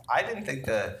surprised. I didn't think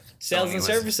the sales and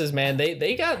services, man.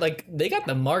 They got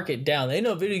the market down. They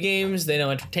know video games. They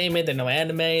know entertainment. They know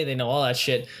anime. They know all that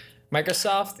shit.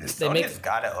 Microsoft, Sony's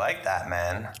got it like that,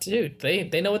 man. Dude,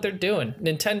 they know what they're doing.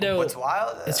 Nintendo, what's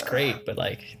wild? It's great, but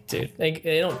dude,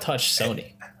 they don't touch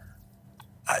Sony.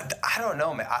 I don't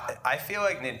know, man. I feel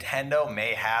like Nintendo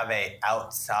may have a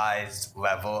outsized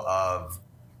level of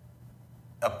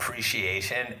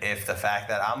appreciation if the fact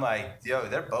that I'm like,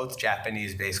 they're both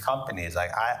Japanese-based companies.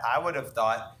 Like, I would have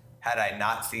thought, had I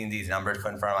not seen these numbers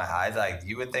put in front of my eyes, like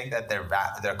you would think that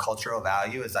their cultural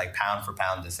value is like pound for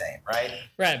pound the same, right?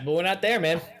 Right, but we're not there,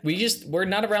 man. We're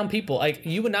not around people. Like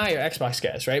you and I are Xbox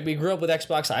guys, right? We grew up with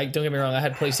Xbox. Don't get me wrong, I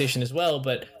had PlayStation as well,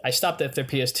 but I stopped after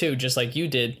PS2 just like you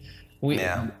did.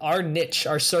 Our niche,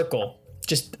 our circle,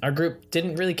 just our group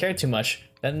didn't really care too much.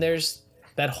 Then there's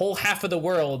that whole half of the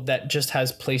world that just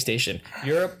has PlayStation.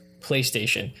 Europe,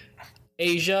 PlayStation.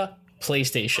 Asia,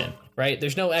 PlayStation. Right?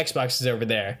 There's no Xboxes over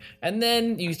there. And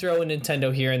then you throw a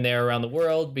Nintendo here and there around the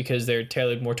world because they're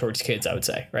tailored more towards kids, I would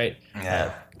say, right?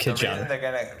 Yeah. Kids the reason they're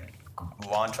gonna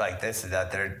launch like this is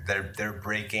that they're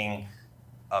breaking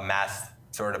a mass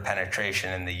sort of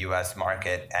penetration in the US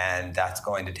market, and that's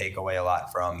going to take away a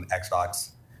lot from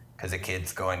Xbox because the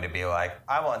kid's going to be like,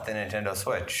 I want the Nintendo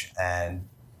Switch, and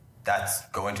that's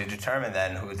going to determine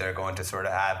then who they're going to sort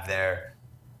of have their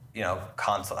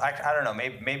console. I don't know.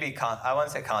 Maybe I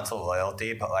wouldn't say console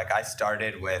loyalty, but like I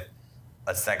started with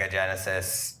a Sega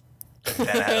Genesis.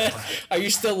 Are you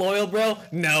still loyal, bro?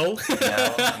 No.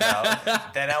 No.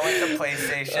 Then I went to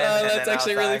PlayStation. That's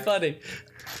actually really funny.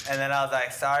 And then I was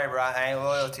like, sorry, bro, I ain't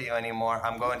loyal to you anymore.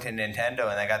 I'm going to Nintendo,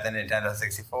 and I got the Nintendo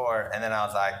 64. And then I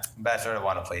was like, but I sort of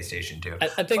want a PlayStation too.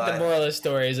 I think the moral of the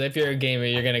story is if you're a gamer,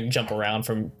 you're gonna jump around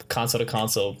from console to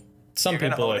console some You're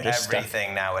people gonna are own just stuck.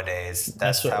 everything nowadays.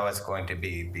 That's what- how it's going to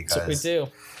be because That's what we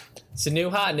do. It's a new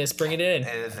hotness. Bring it in.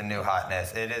 it is a new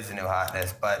hotness. It is a new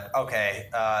hotness. But okay,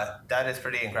 that is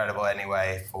pretty incredible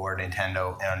anyway for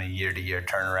Nintendo on a year-to-year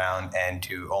turnaround and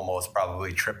to almost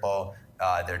probably triple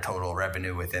their total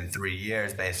revenue within 3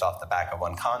 years based off the back of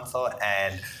one console.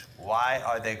 And why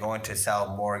are they going to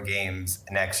sell more games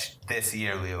this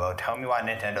year, Lilo? Tell me why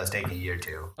Nintendo's taking year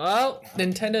 2. Well,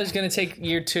 Nintendo's going to take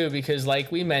year 2 because,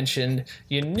 like we mentioned,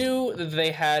 you knew that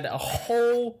they had a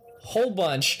whole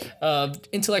bunch of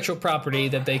intellectual property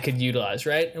that they could utilize,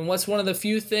 right? And what's one of the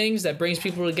few things that brings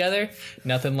people together?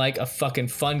 Nothing like a fucking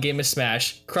fun game of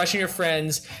Smash. Crushing your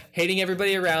friends, hating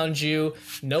everybody around you,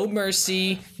 no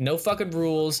mercy, no fucking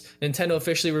rules. Nintendo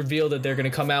officially revealed that they're going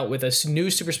to come out with a new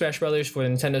Super Smash Bros. For the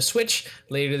Nintendo Switch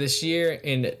later this year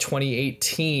in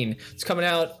 2018. It's coming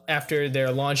out after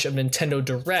their launch of Nintendo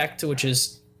Direct, which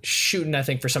is shooting, I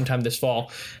think, for sometime this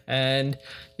fall. And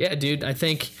yeah, dude, I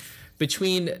think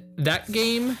between that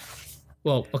game,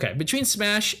 between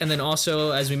Smash and then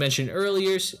also, as we mentioned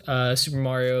earlier, Super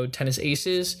Mario Tennis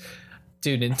Aces,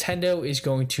 dude, Nintendo is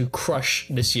going to crush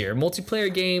this year.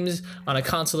 Multiplayer games on a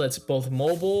console that's both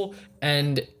mobile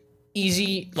and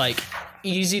easy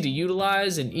to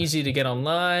utilize and easy to get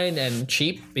online and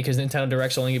cheap because Nintendo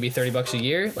Direct's only gonna be $30 a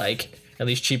year, like at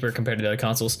least cheaper compared to the other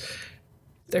consoles.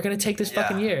 They're gonna take this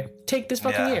fucking year. Take this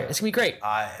fucking year. It's gonna be great.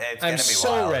 I'm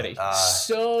so ready.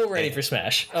 For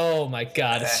Smash. Oh my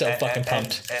god, it's so fucking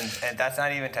pumped. And that's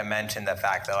not even to mention the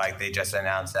fact that like they just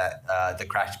announced that the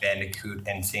Crash Bandicoot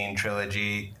Insane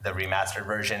Trilogy, the remastered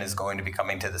version, is going to be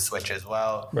coming to the Switch as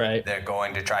well. Right. They're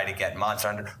going to try to get Monster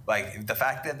Hunter. Like the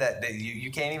fact that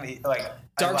you can't even like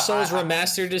Dark Souls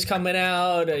Remastered is coming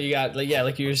out. You got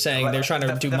like you were saying, they're trying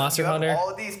to do Monster Hunter. All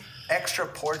of these extra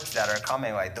ports that are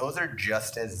coming, like those are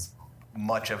just as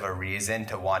much of a reason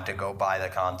to want to go buy the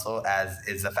console as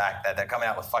is the fact that they're coming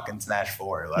out with fucking Smash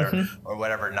 4 or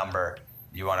whatever number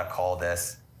you want to call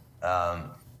this.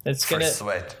 It's for gonna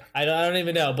Switch. I don't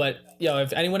even know, but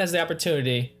if anyone has the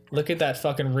opportunity, look at that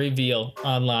fucking reveal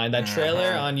online. That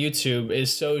trailer on YouTube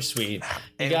is so sweet.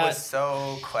 It was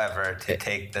so clever to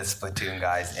take the Splatoon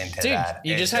guys into that.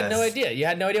 Dude, you just had no idea. You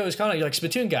had no idea what was coming on. You're like,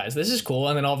 Splatoon guys, this is cool.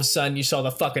 And then all of a sudden you saw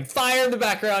the fucking fire in the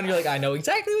background. You're like, I know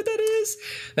exactly what that is.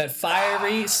 That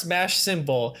fiery Smash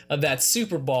symbol of that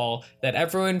Super Ball that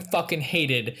everyone fucking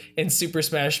hated in Super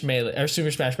Smash Melee or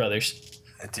Super Smash Brothers.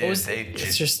 Dude,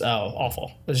 it's just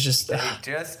awful. It's just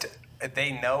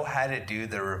they know how to do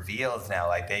the reveals now.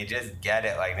 Like they just get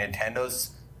it. Like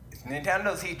Nintendo's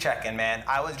heat checking, man.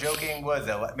 I was joking,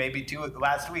 maybe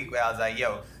last week where I was like,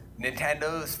 yo,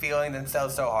 Nintendo's feeling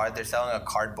themselves so hard. They're selling a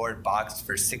cardboard box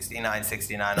for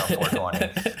 $69.69 on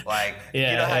 420. Like, you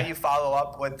know how you follow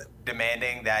up with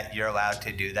demanding that you're allowed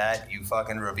to do that? You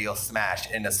fucking reveal Smash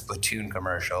in a Splatoon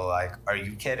commercial. Like, are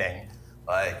you kidding?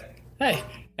 Like, hey,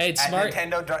 it's smart.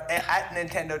 At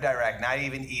Nintendo Direct, not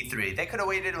even E3. They could have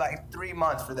waited like 3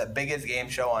 months for the biggest game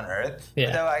show on earth. Yeah.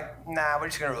 But they're like, nah, we're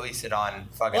just going to release it on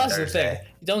fucking Thursday. That's the thing.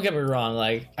 Don't get me wrong.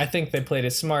 Like, I think they played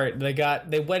it smart.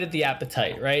 They whetted the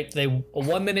appetite, right? A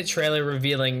 1 minute trailer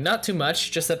revealing not too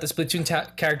much, just that the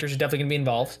Splatoon characters are definitely going to be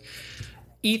involved.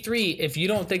 E3, if you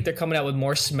don't think they're coming out with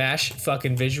more Smash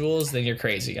fucking visuals, then you're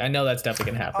crazy. I know that's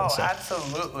definitely gonna happen. Oh,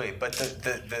 absolutely. But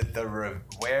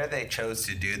where they chose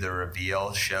to do the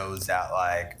reveal shows that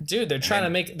like, dude, they're trying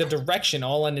to make the direction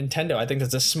all on Nintendo. I think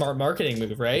that's a smart marketing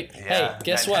move, right? Yeah. Hey,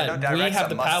 guess Nintendo what? We have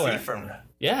the power. From...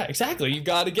 Yeah, exactly. You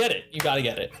got to get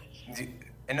it.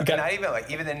 And not even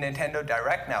like even the Nintendo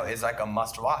Direct now is like a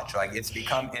must watch. Like it's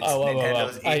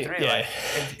Nintendo's E3. Like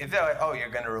if they're like, oh, you're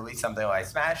gonna release something like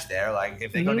Smash there, like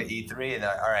if they go to E3 and they're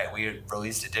like, all right, we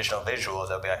released additional visuals,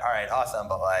 they'll be like, all right, awesome,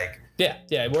 but like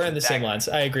yeah, we're in the same lines.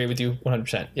 I agree with you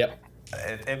 100%. Yep.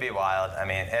 It'd be wild. I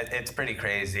mean, it's pretty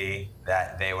crazy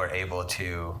that they were able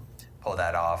to pull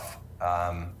that off.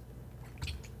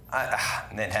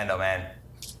 Nintendo, man.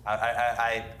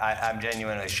 I'm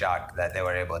genuinely shocked that they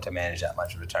were able to manage that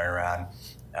much of a turnaround.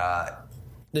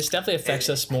 This definitely affects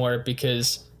us more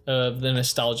because of the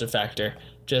nostalgia factor.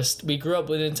 Just we grew up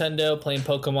with Nintendo playing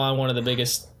Pokemon, one of the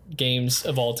biggest games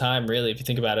of all time, really, if you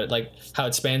think about it, like how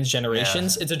it spans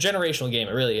generations. Yeah. It's a generational game,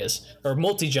 it really is. Or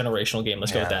multi-generational game,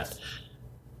 let's go with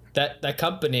that. That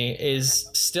company is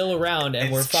still around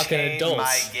and we're fucking adults.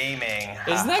 My gaming.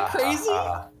 Isn't that crazy?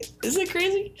 Isn't it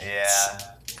crazy? Yeah.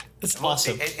 It's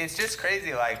awesome. It's just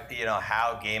crazy, like, you know,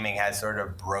 how gaming has sort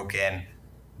of broken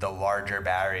the larger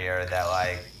barrier that,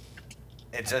 like,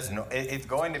 it's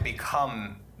going to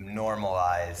become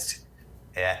normalized.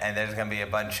 Yeah, and there's going to be a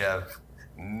bunch of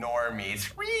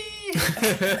normies.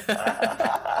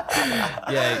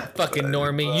 Yeah, fucking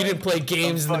normie. You didn't play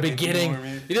games in the beginning.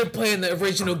 Normie. You didn't play in the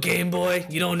original Game Boy.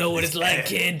 You don't know what it's like,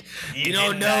 kid. You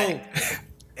don't know.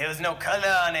 There was no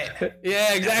color on it.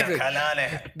 Yeah, exactly. There was no color on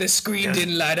it. The screen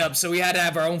didn't light up, so we had to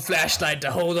have our own flashlight to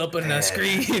hold up on the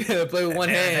screen to play with one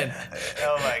hand.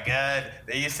 Oh my god.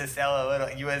 They used to sell a little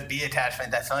USB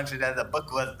attachment that functioned as a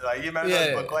booklet. Like, you remember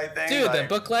those booklight things? Dude, like,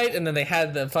 the booklight, and then they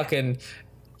had the fucking...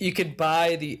 You could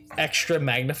buy the extra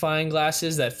magnifying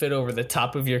glasses that fit over the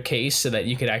top of your case so that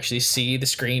you could actually see the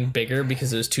screen bigger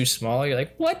because it was too small. You're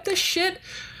like, what the shit?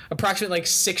 Approximately like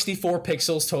 64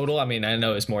 pixels total. I mean, I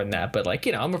know it's more than that, but like,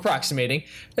 you know, I'm approximating.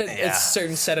 It's a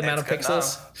certain set amount of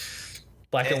pixels.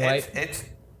 Black and white.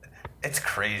 It's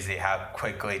crazy how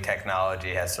quickly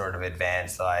technology has sort of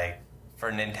advanced. Like,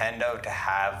 for Nintendo to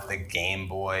have the Game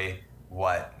Boy,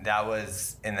 that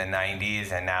was in the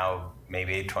 90s, and now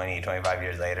maybe 20, 25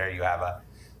 years later, you have a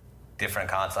different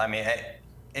console. I mean,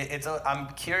 I'm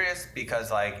curious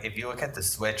because, like, if you look at the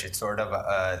Switch, it's sort of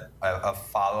a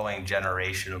following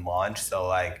generation launch. So,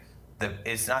 like,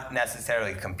 it's not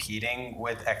necessarily competing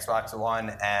with Xbox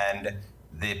One and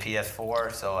the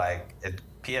PS4. So, like,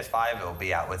 PS5 will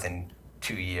be out within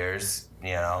 2 years.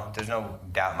 You know, there's no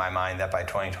doubt in my mind that by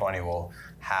 2020 we'll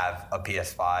have a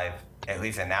PS5 at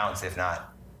least announced, if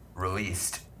not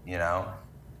released. You know.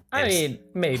 I mean,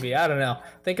 maybe. I don't know.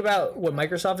 Think about what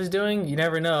Microsoft is doing. You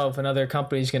never know if another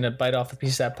company's going to bite off a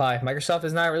piece of that pie. Microsoft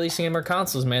is not releasing any more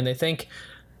consoles, man. They think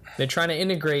they're trying to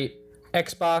integrate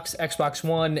Xbox, Xbox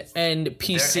One, and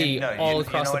PC all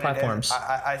across the platforms.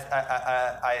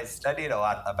 I studied a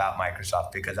lot about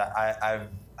Microsoft because I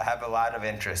have a lot of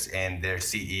interest in their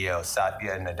CEO,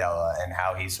 Satya Nadella, and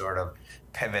how he sort of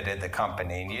pivoted the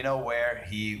company. And you know where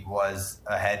he was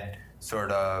a head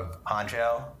sort of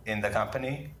honcho in the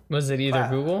company? Was it either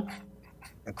Google?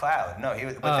 The cloud. No, he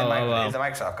was within Microsoft. He's a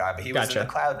Microsoft guy, but he was in the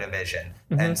cloud division.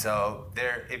 Mm-hmm. And so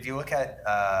if you look at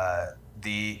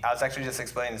I was actually just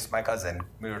explaining this to my cousin.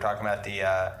 We were talking about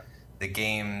the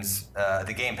games,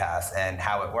 the Game Pass, and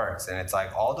how it works. And it's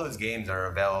like all those games are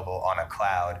available on a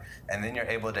cloud, and then you're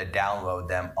able to download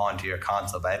them onto your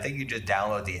console. But I think you just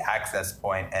download the access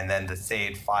point, and then the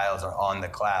saved files are on the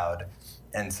cloud.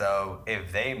 And so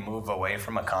if they move away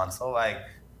from a console, like,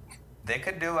 they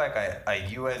could do like a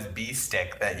USB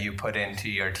stick that you put into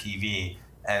your TV,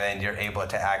 and then you're able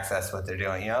to access what they're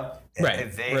doing, you know?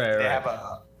 Right. They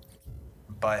have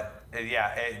but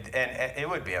yeah, it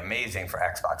would be amazing for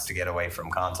Xbox to get away from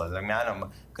consoles. I mean, I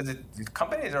don't, because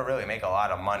companies don't really make a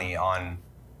lot of money on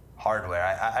hardware.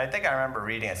 I think I remember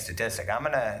reading a statistic.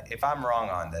 If I'm wrong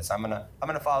on this, I'm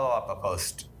gonna follow up a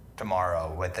post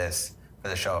tomorrow with this for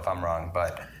the show if I'm wrong.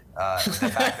 But the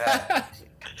fact that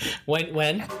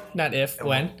when, not if,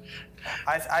 when.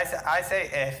 I say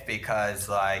if because,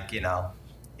 like, you know,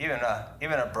 even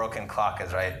a broken clock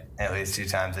is right at least 2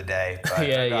 times a day. But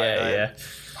yeah.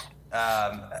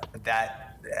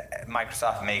 That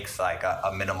Microsoft makes like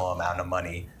a minimal amount of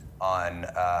money on,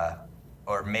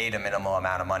 or made a minimal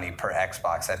amount of money per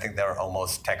Xbox. I think they were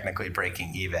almost technically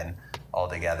breaking even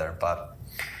altogether. But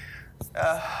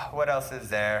what else is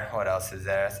there?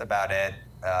 That's about it.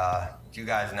 You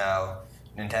guys know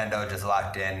Nintendo just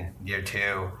locked in year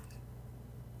 2.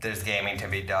 There's gaming to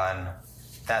be done.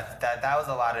 That was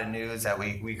a lot of news that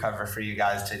we covered for you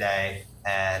guys today.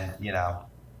 And, you know,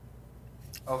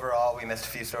 overall we missed a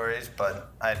few stories,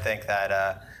 but I think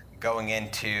that going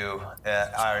into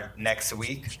our next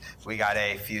week, we got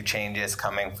a few changes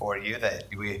coming for you that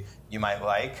you might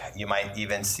like. You might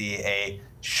even see a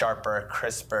sharper,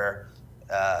 crisper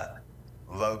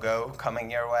logo coming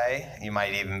your way. You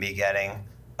might even be getting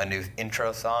a new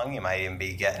intro song. You might even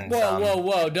be getting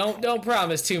Whoa. Don't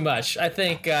promise too much. I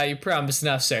think you promised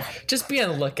enough, sir. Just be on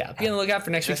the lookout. Be on the lookout for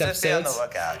next week's episodes.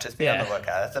 Just be on the lookout.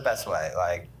 That's the best way.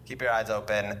 Like, keep your eyes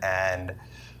open, and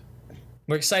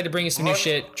we're excited to bring you some new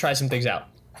shit, try some things out.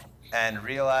 And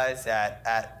realize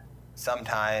that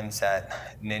sometimes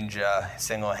that Ninja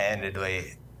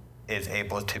single-handedly is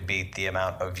able to beat the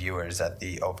amount of viewers that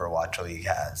the Overwatch League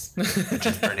has, which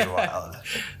is pretty wild.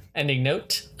 Ending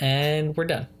note, and we're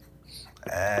done.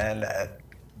 And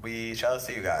we shall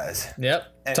see you guys.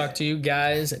 Yep. Talk to you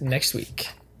guys next week.